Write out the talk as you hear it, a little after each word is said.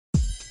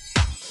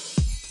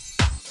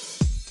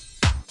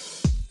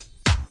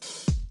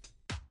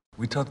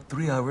We talked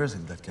 3 hours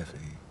in that cafe.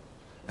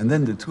 And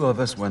then the two of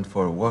us went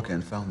for a walk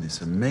and found this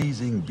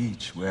amazing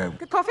beach where...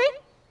 Good coffee?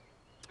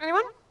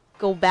 Anyone?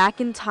 Go back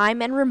in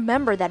time and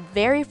remember that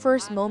very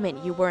first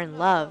moment you were in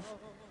love.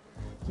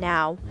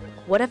 Now,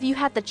 what if you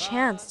had the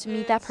chance to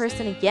meet that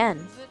person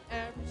again?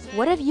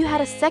 What if you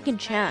had a second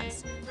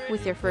chance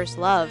with your first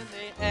love?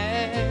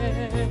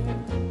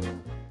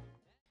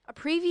 A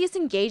previous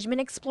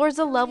engagement explores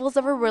the levels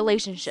of a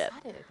relationship,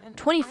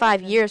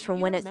 25 years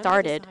from when it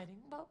started.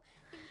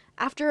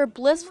 After a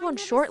blissful and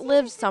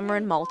short-lived summer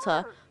in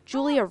Malta,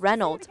 Julia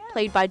Reynolds,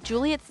 played by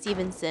Juliet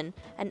Stevenson,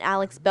 and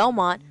Alex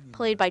Belmont,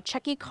 played by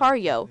Tcheky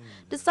Karyo,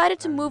 decided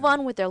to move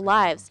on with their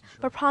lives,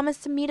 but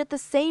promised to meet at the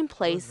same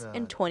place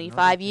in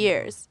 25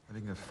 years.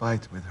 Having a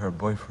fight with her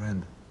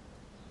boyfriend.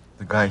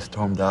 The guy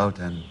stormed out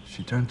and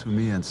she turned to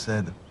me and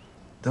said,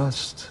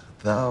 "Dost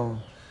thou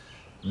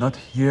not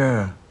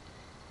hear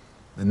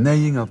the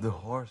neighing of the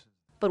horse?"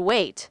 But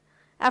wait,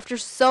 after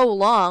so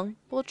long,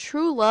 will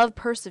true love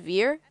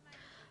persevere?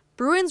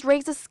 Bruins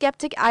raise a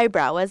skeptic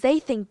eyebrow as they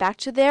think back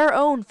to their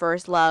own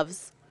first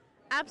loves.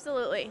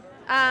 Absolutely.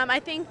 I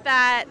think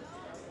that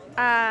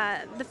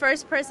the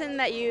first person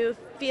that you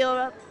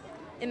feel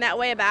in that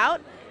way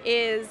about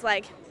is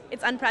like,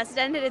 it's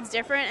unprecedented, it's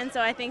different, and so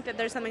I think that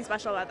there's something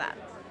special about that.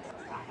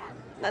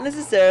 Not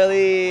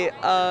necessarily.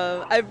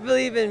 I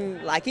believe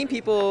in liking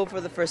people for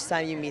the first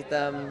time you meet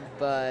them,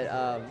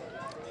 but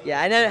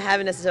yeah, I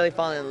haven't necessarily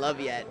fallen in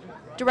love yet.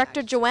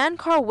 Director Joan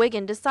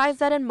Carr-Wiggin decides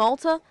that in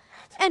Malta,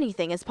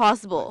 anything is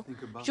possible.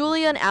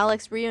 Julia and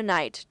Alex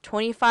reunite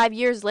 25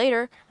 years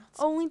later,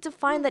 only to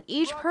find that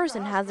each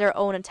person has their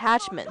own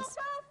attachments,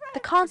 the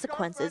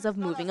consequences of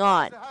moving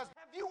on.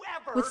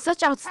 With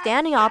such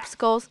outstanding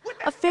obstacles,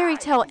 a fairy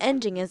tale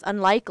ending is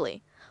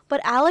unlikely.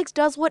 But Alex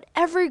does what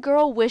every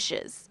girl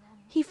wishes.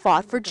 He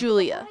fought for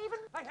Julia.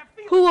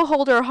 Who will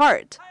hold her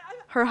heart?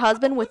 Her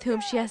husband, with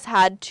whom she has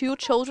had 2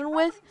 children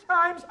with?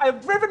 Times I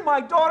have driven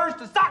my daughters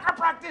to soccer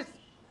practice.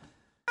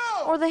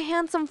 Or the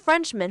handsome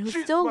Frenchman who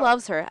still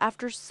loves her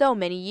after so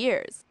many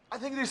years? I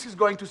think this is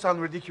going to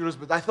sound ridiculous,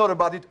 but I thought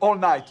about it all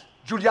night.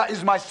 Julia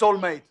is my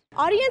soulmate.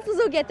 Audiences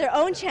will get their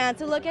own chance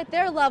to look at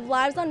their love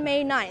lives on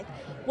May 9th,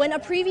 when a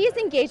previous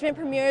engagement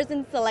premieres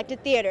in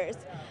selected theaters.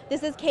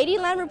 This is Katie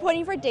Lamb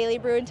reporting for Daily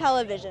Bruin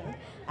Television.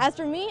 As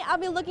for me, I'll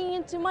be looking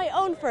into my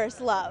own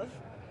first love.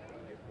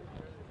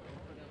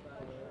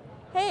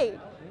 Hey,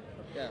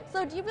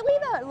 so do you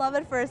believe that love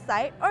at first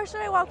sight, or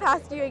should I walk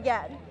past you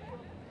again?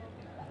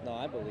 No,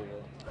 I believe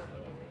it.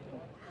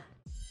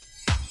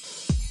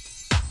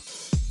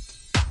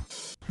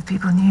 If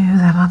people knew who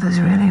their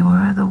mothers really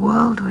were, the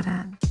world would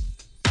end.